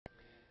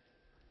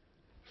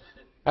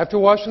After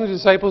washing the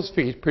disciples'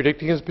 feet,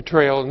 predicting his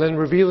betrayal, and then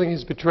revealing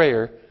his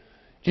betrayer,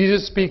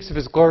 Jesus speaks of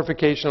his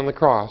glorification on the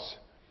cross.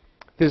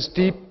 This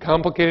deep,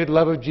 complicated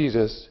love of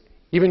Jesus,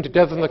 even to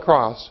death on the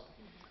cross,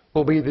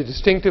 will be the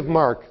distinctive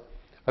mark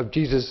of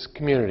Jesus'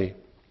 community.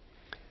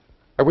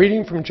 A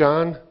reading from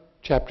John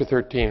chapter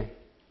 13.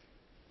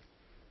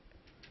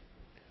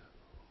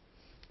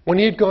 When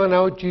he had gone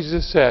out,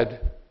 Jesus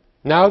said,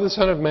 "Now the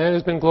Son of Man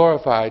has been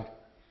glorified,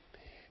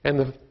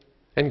 and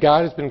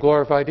God has been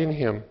glorified in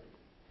him.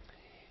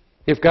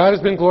 If God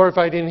has been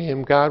glorified in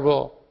him, God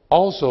will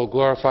also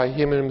glorify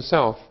him in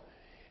himself,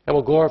 and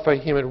will glorify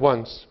him at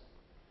once.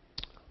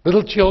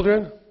 Little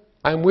children,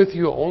 I am with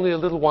you only a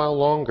little while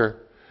longer.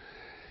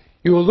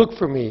 You will look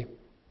for me.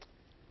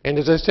 And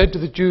as I said to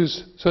the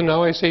Jews, so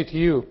now I say to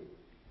you,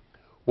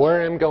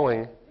 where I am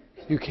going,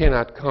 you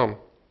cannot come.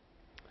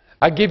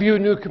 I give you a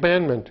new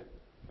commandment,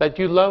 that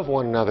you love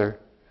one another.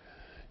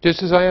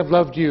 Just as I have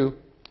loved you,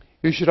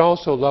 you should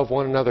also love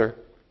one another.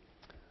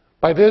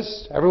 By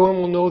this, everyone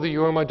will know that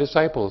you are my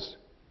disciples,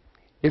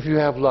 if you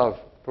have love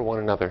for one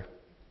another."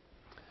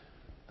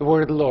 The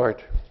word of the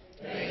Lord.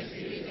 Thanks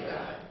be to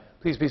God.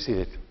 Please be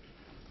seated.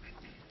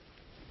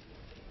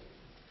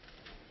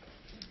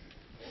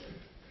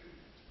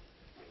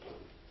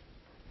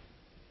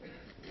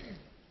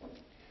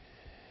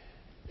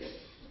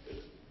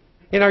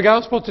 In our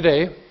gospel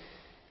today,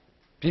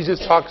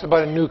 Jesus talks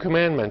about a new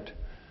commandment,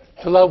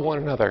 to love one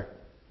another.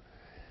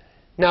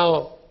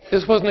 Now,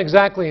 this wasn't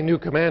exactly a new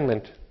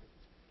commandment.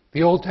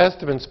 The Old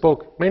Testament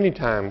spoke many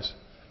times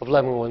of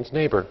loving one's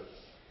neighbor.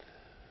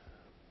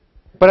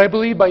 But I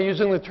believe by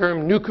using the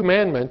term new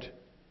commandment,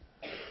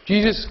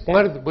 Jesus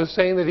was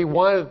saying that he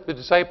wanted the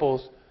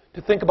disciples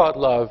to think about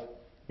love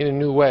in a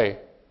new way.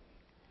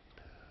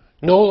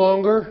 No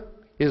longer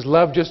is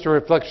love just a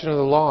reflection of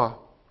the law.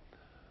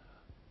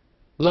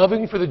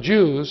 Loving for the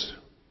Jews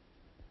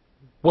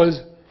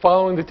was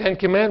following the Ten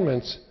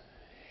Commandments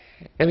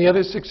and the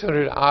other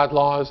 600 odd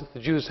laws that the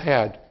Jews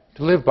had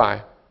to live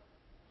by.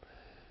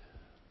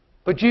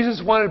 But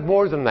Jesus wanted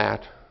more than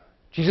that.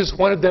 Jesus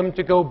wanted them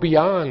to go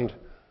beyond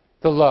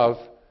the love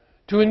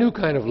to a new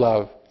kind of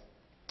love.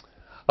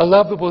 A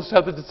love that will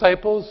set the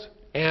disciples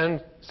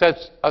and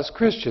sets us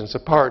Christians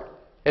apart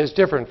as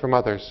different from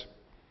others.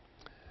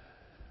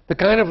 The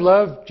kind of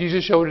love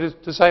Jesus showed his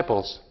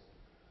disciples,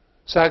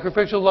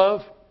 sacrificial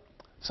love,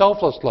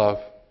 selfless love,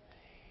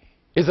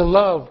 is a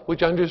love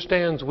which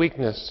understands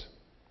weakness.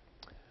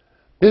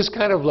 This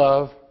kind of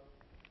love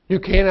you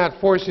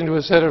cannot force into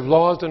a set of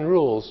laws and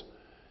rules,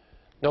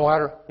 no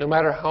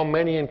matter how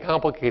many and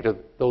complicated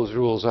those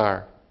rules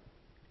are.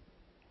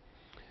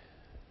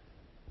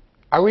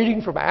 Our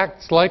reading from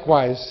Acts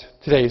likewise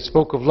today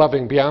spoke of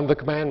loving beyond the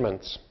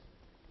commandments.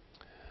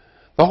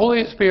 The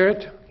Holy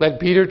Spirit led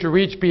Peter to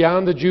reach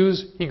beyond the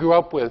Jews he grew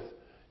up with,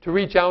 to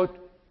reach out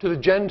to the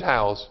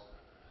Gentiles,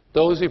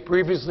 those he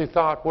previously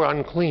thought were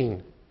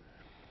unclean.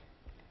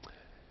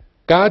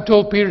 God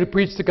told Peter to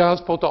preach the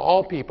gospel to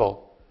all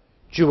people,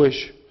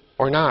 Jewish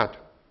or not.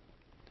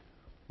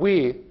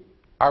 We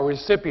are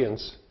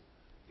recipients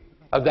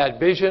of that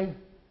vision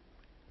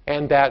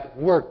and that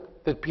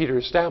work that Peter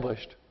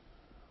established,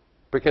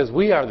 because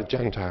we are the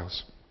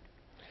Gentiles.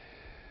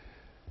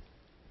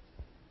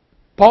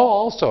 Paul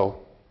also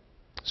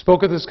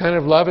spoke of this kind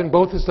of love in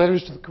both his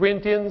letters to the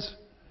Corinthians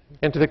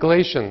and to the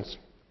Galatians.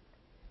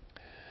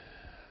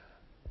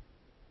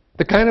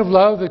 The kind of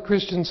love that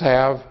Christians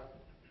have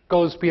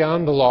goes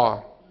beyond the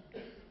law.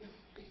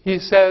 He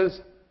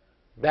says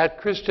that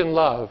Christian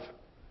love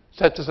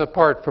sets us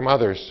apart from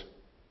others.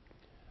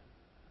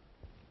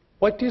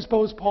 What do you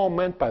suppose Paul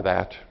meant by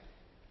that?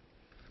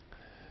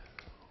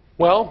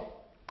 Well,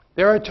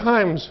 there are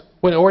times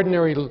when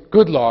ordinary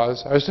good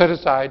laws are set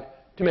aside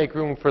to make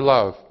room for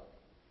love.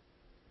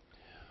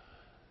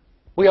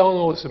 We all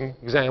know some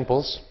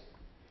examples.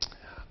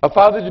 A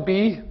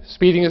father-to-be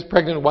speeding his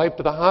pregnant wife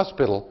to the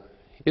hospital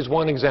is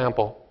one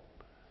example.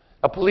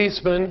 A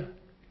policeman,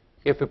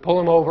 if we pull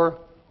him over,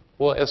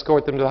 will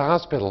escort them to the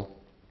hospital.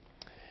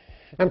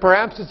 And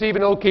perhaps it's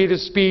even okay to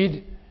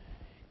speed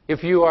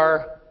if you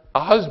are a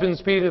husband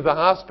speeding to the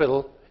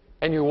hospital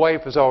and your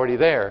wife is already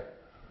there.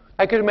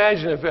 I could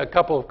imagine if a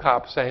couple of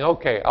cops saying,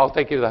 "Okay, I'll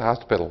take you to the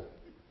hospital."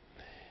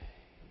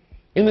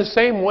 In the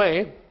same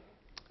way,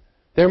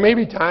 there may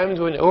be times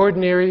when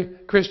ordinary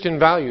Christian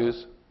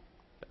values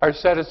are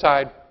set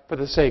aside for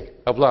the sake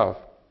of love.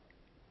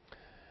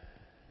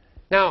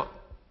 Now,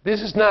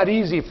 this is not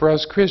easy for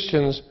us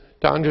Christians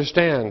to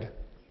understand.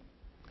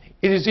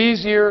 It is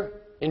easier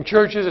in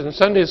churches and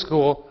Sunday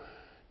school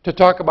to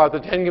talk about the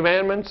Ten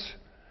Commandments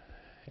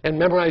and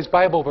memorize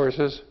Bible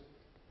verses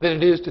than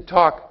it is to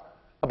talk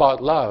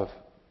about love.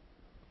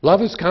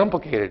 Love is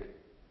complicated.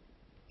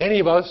 Any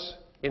of us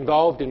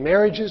involved in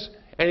marriages,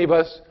 any of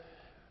us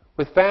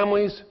with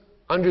families,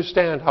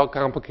 understand how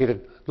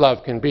complicated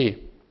love can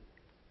be.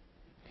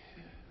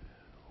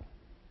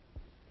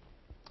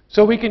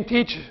 So we can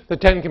teach the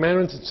Ten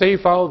Commandments and say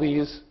follow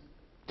these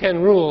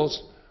 10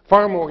 rules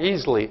far more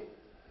easily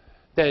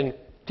than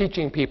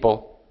teaching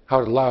people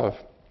how to love.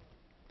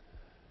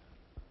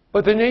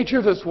 But the nature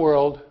of this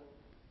world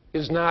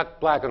is not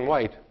black and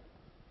white,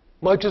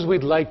 much as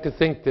we'd like to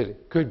think that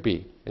it could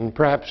be, and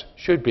perhaps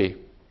should be.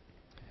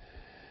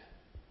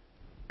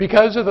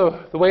 Because of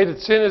the way that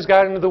sin has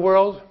got into the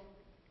world,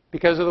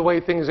 because of the way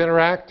things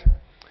interact,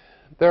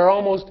 there are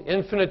almost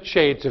infinite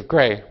shades of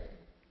gray.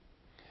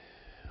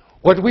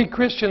 What we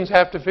Christians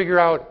have to figure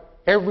out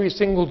every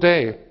single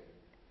day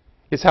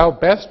is how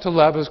best to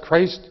love as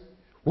Christ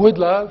would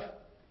love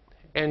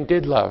and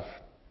did love.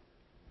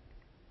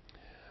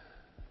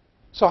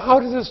 So how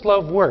does this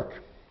love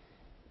work?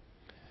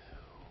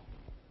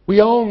 We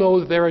all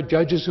know that there are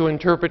judges who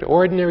interpret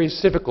ordinary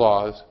civic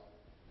laws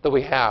that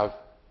we have.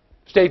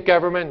 State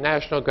government,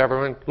 national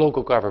government,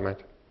 local government.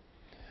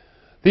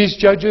 These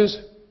judges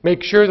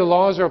make sure the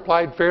laws are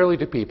applied fairly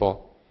to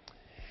people.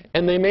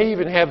 And they may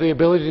even have the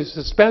ability to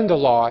suspend a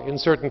law in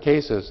certain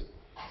cases,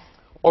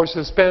 or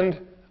suspend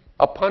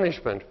a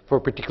punishment for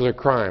a particular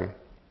crime.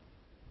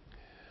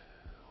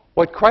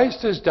 What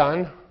Christ has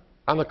done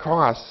on the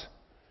cross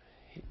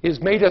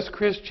is made us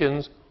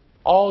Christians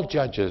all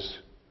judges.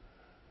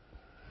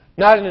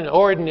 Not in an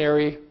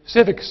ordinary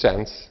civic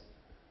sense.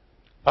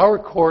 Our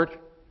court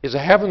is a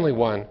heavenly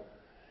one,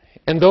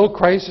 and though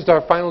Christ is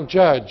our final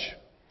judge,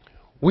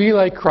 we,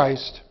 like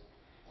Christ,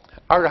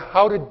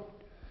 are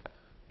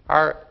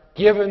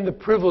given the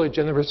privilege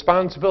and the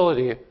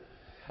responsibility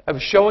of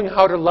showing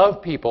how to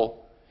love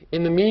people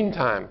in the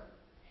meantime,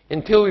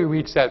 until we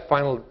reach that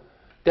final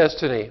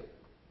destiny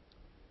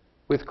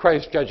with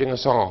Christ judging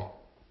us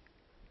all.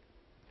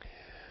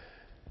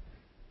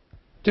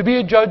 To be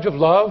a judge of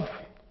love,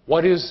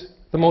 what is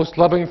the most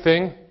loving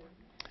thing,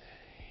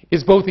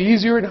 is both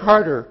easier and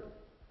harder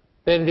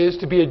than it is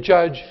to be a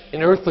judge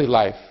in earthly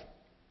life.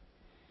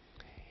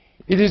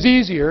 It is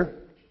easier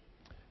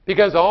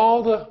because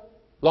all the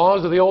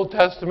laws of the Old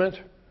Testament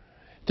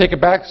take a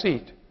back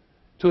seat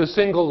to a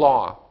single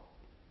law,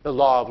 the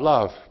law of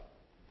love.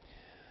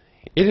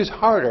 It is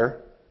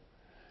harder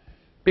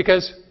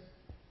because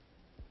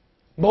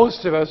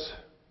most of us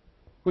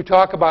who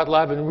talk about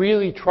love and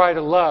really try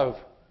to love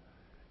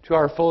to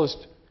our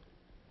fullest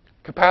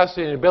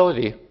capacity and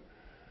ability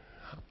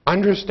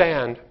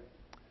understand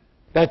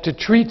that to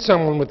treat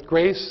someone with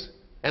grace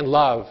and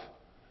love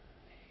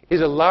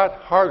is a lot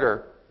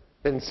harder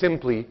than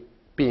simply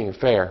being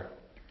fair.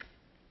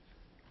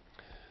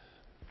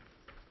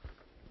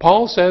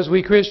 Paul says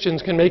we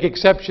Christians can make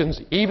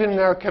exceptions even in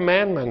our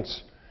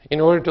commandments in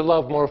order to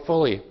love more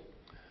fully.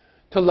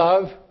 To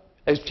love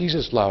as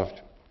Jesus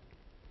loved.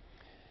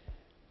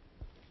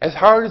 As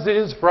hard as it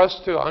is for us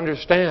to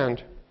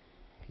understand,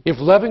 if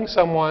loving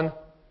someone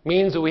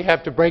means that we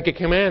have to break a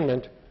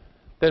commandment,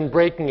 then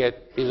breaking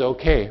it is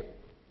okay.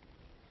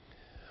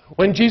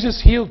 When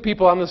Jesus healed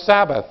people on the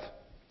Sabbath,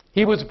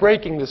 he was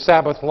breaking the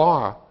Sabbath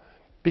law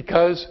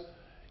because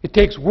it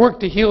takes work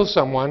to heal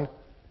someone,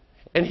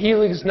 and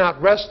healing is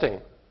not resting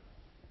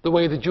the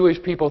way the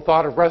Jewish people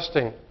thought of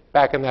resting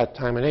back in that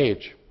time and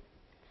age.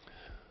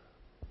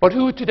 But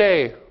who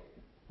today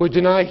would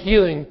deny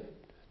healing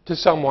to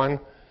someone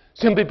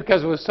simply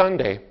because it was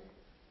Sunday?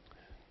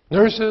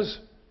 Nurses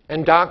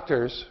and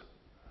doctors,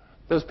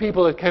 those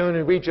people at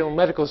County Regional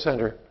Medical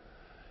Center,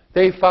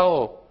 they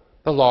follow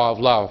the law of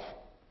love.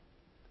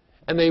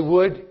 And they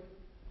would,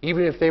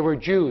 even if they were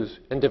Jews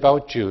and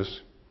devout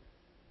Jews.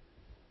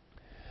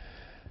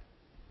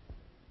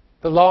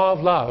 The law of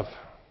love,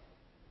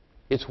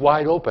 it's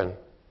wide open.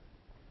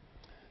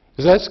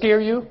 Does that scare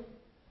you?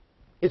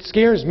 It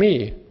scares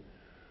me.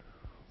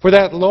 For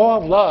that law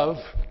of love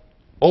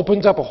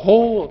opens up a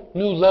whole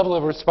new level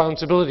of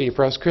responsibility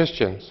for us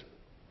Christians.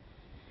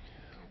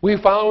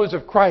 We followers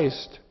of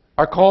Christ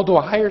are called to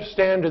a higher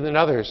standard than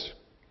others.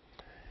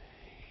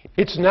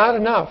 It's not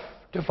enough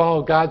to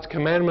follow God's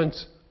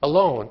commandments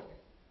alone,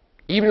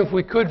 even if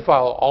we could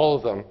follow all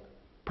of them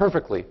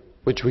perfectly,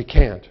 which we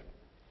can't.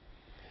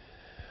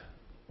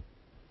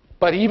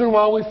 But even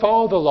while we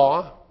follow the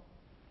law,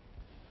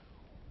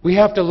 we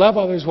have to love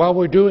others while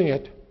we're doing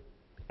it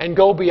and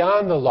go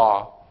beyond the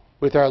law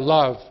with our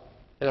love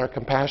and our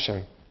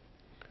compassion.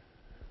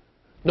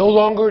 No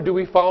longer do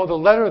we follow the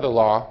letter of the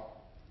law.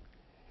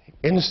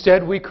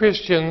 Instead, we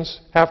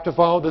Christians have to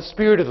follow the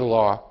spirit of the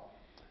law,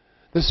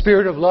 the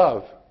spirit of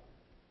love,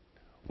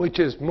 which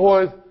is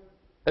more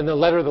than the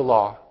letter of the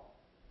law,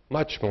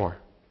 much more.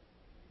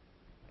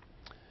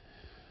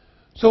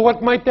 So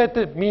what might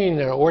that mean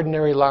in our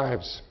ordinary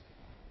lives?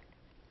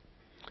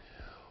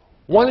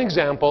 One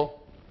example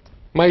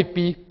might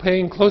be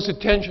paying close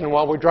attention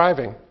while we're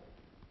driving.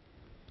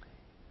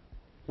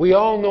 We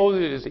all know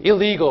that it is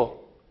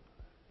illegal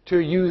to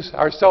use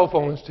our cell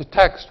phones to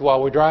text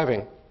while we're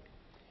driving.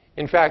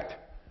 In fact,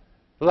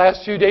 the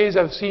last few days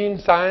I've seen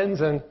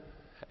signs and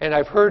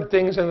I've heard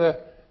things on the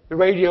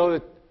radio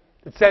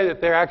that say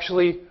that there are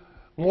actually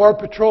more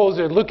patrols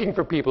that are looking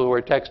for people who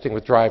are texting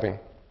with driving.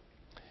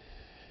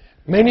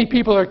 Many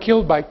people are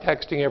killed by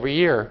texting every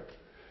year.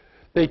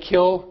 They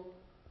kill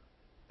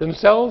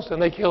themselves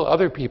and they kill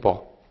other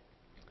people.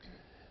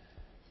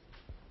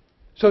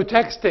 So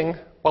texting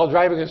while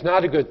driving is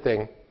not a good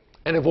thing,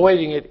 and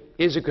avoiding it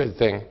is a good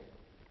thing.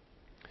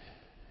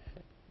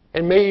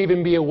 and may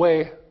even be a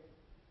way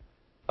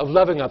of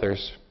loving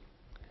others.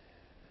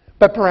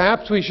 But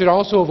perhaps we should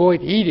also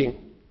avoid eating,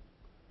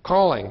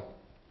 calling,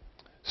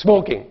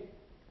 smoking,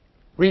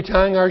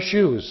 retying our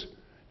shoes,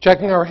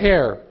 checking our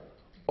hair,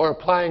 or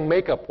applying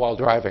makeup while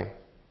driving.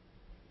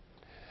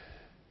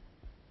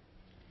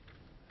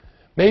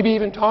 Maybe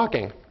even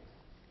talking.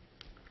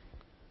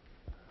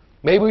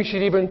 Maybe we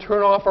should even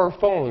turn off our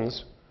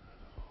phones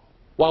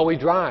while we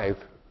drive.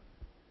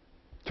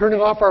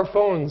 Turning off our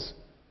phones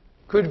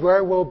could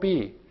very well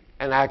be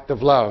an act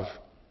of love.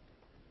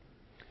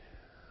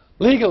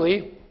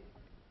 Legally,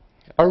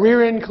 a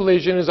rear-end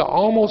collision is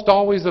almost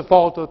always the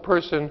fault of the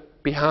person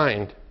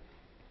behind.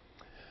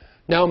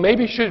 Now,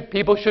 maybe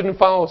people shouldn't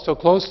follow so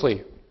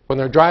closely when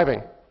they're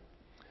driving.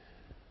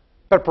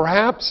 But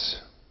perhaps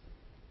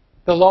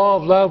the law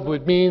of love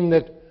would mean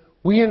that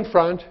we in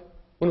front,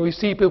 when we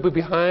see people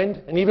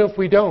behind, and even if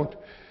we don't,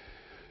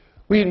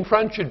 we in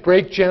front should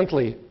brake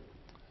gently,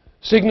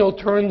 signal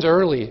turns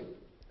early,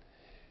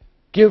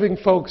 giving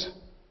folks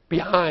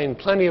behind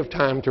plenty of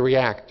time to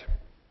react.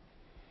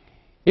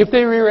 If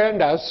they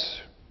rear-end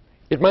us,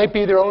 it might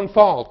be their own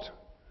fault,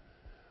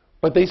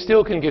 but they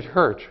still can get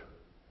hurt.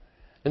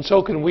 And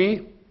so can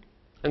we,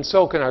 and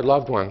so can our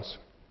loved ones.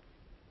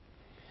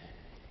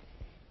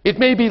 It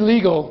may be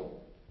legal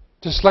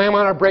to slam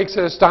on our brakes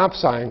at a stop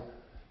sign,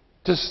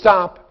 to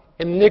stop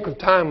in the nick of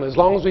time as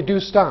long as we do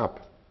stop.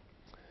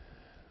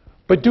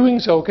 But doing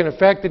so can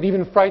affect and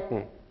even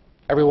frighten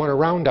everyone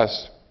around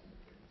us.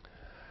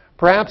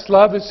 Perhaps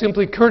love is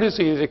simply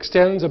courtesy that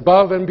extends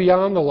above and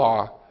beyond the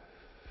law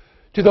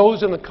to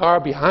those in the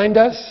car behind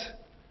us,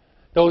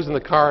 those in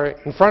the car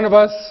in front of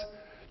us,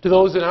 to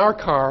those in our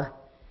car,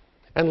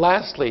 and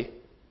lastly,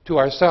 to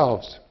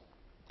ourselves.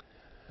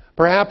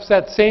 Perhaps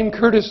that same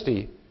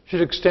courtesy should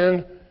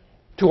extend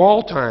to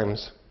all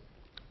times,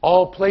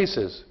 all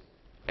places,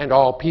 and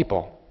all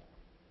people.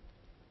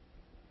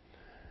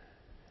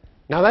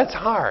 Now that's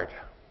hard.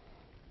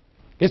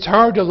 It's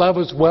hard to love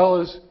as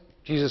well as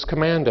Jesus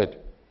commanded.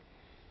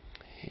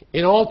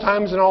 In all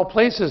times and all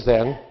places,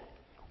 then,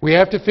 we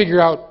have to figure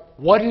out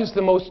what is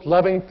the most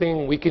loving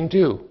thing we can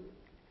do.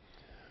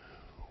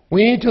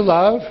 We need to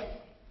love,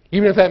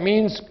 even if that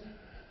means,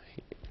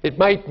 it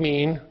might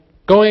mean,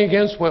 going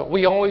against what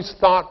we always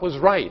thought was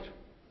right,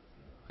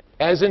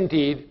 as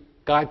indeed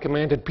God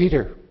commanded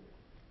Peter.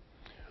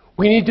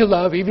 We need to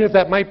love, even if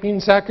that might mean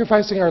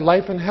sacrificing our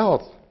life and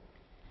health,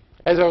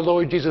 as our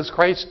Lord Jesus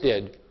Christ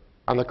did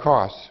on the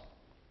cross.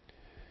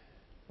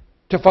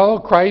 To follow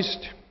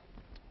Christ,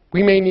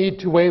 we may need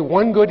to weigh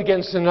one good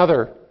against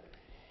another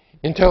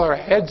until our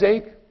heads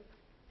ache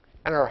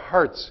and our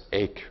hearts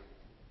ache.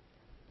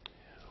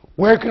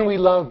 Where can we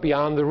love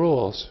beyond the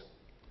rules?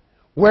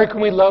 Where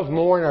can we love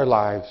more in our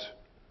lives?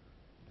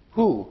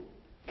 Who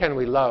can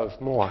we love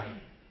more?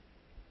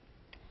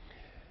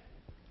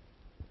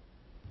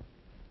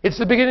 It's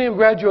the beginning of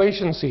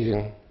graduation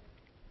season.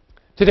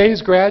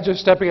 Today's grads are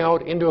stepping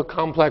out into a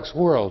complex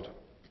world.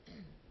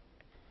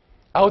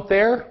 Out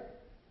there,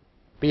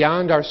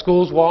 beyond our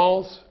school's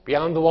walls,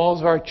 beyond the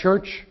walls of our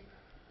church,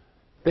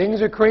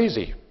 things are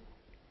crazy.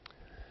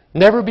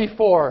 Never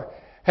before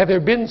have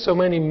there been so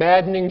many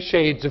maddening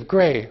shades of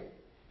gray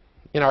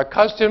in our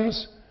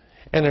customs,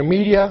 in our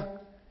media,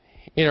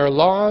 in our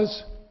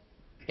laws,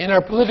 in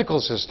our political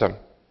system.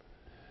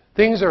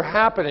 Things are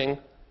happening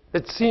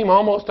that seem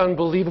almost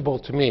unbelievable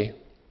to me.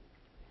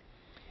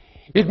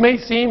 It may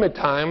seem at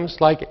times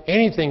like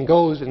anything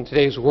goes in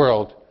today's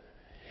world,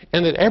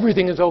 and that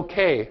everything is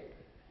okay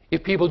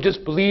if people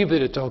just believe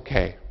that it's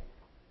okay.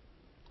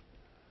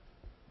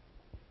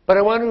 But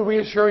I want to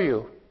reassure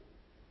you,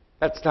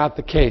 that's not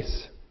the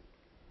case.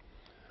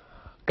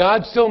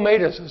 God still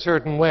made us a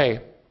certain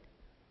way,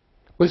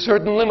 with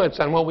certain limits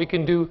on what we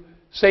can do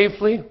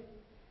safely.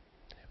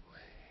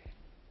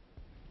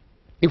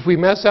 If we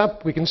mess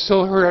up, we can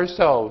still hurt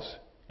ourselves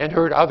and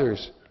hurt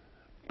others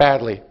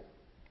badly.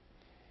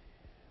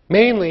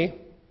 Mainly,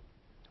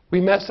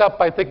 we mess up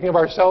by thinking of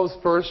ourselves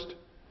first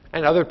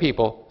and other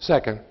people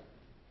second.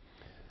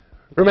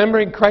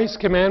 Remembering Christ's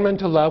commandment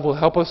to love will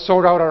help us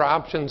sort out our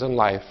options in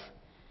life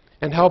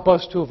and help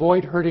us to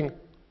avoid hurting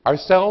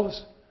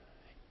ourselves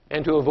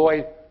and to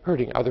avoid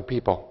hurting other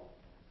people.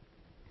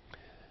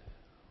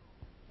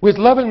 With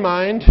love in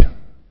mind,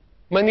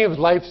 many of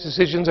life's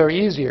decisions are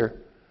easier.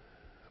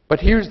 But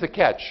here's the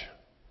catch.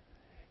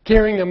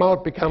 Carrying them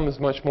out becomes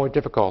much more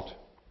difficult.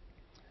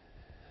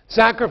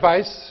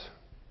 Sacrifice,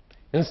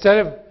 instead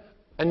of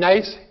a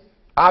nice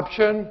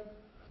option,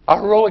 a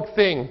heroic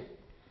thing,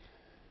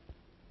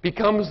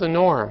 becomes the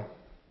norm.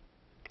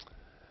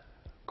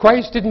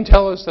 Christ didn't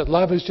tell us that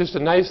love is just a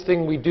nice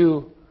thing we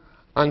do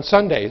on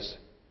Sundays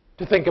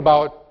to think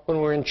about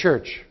when we're in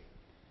church.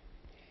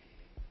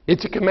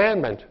 It's a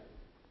commandment,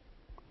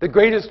 the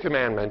greatest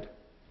commandment,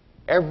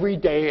 every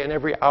day and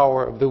every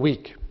hour of the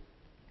week.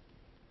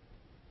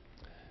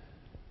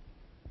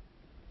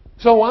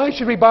 So why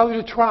should we bother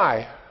to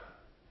try?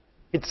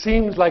 It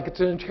seems like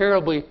it's a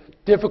terribly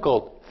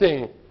difficult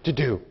thing to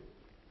do.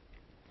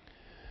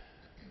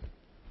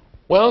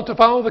 Well, to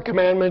follow the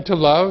commandment to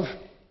love,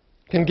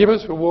 can give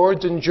us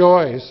rewards and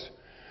joys,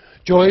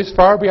 joys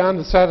far beyond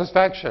the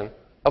satisfaction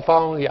of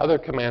following the other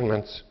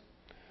commandments.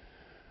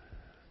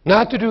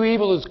 Not to do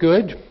evil is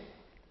good,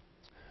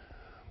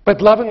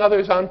 but loving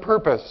others on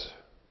purpose,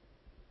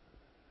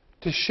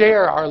 to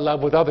share our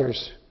love with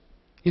others,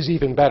 is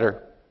even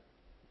better.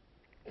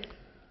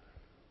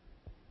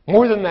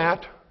 More than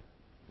that,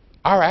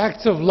 our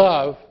acts of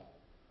love,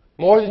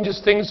 more than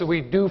just things that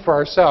we do for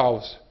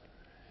ourselves,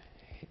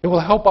 it will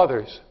help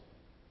others.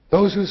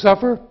 Those who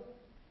suffer,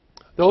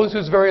 those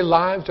whose very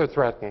lives are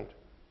threatened.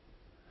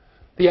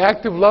 The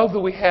act of love that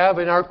we have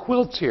in our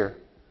quilts here.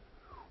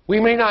 We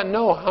may not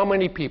know how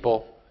many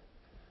people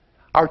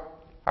are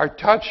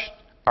touched,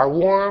 are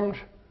warmed,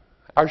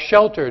 are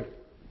sheltered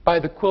by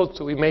the quilts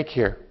that we make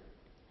here.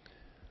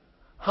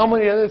 How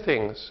many other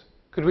things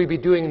could we be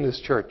doing in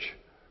this church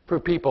for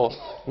people,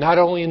 not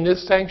only in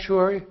this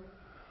sanctuary,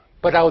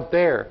 but out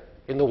there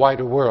in the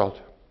wider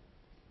world?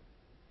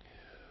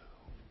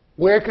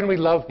 Where can we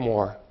love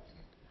more?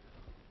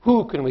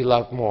 Who can we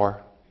love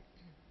more?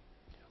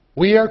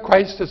 We are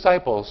Christ's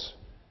disciples,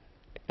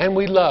 and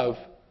we love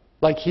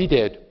like He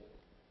did.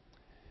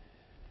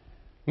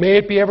 May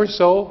it be ever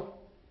so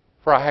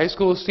for our high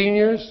school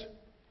seniors,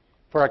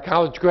 for our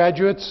college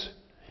graduates,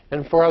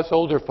 and for us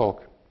older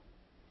folk.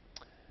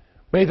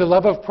 May the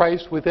love of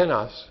Christ within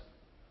us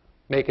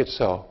make it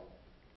so.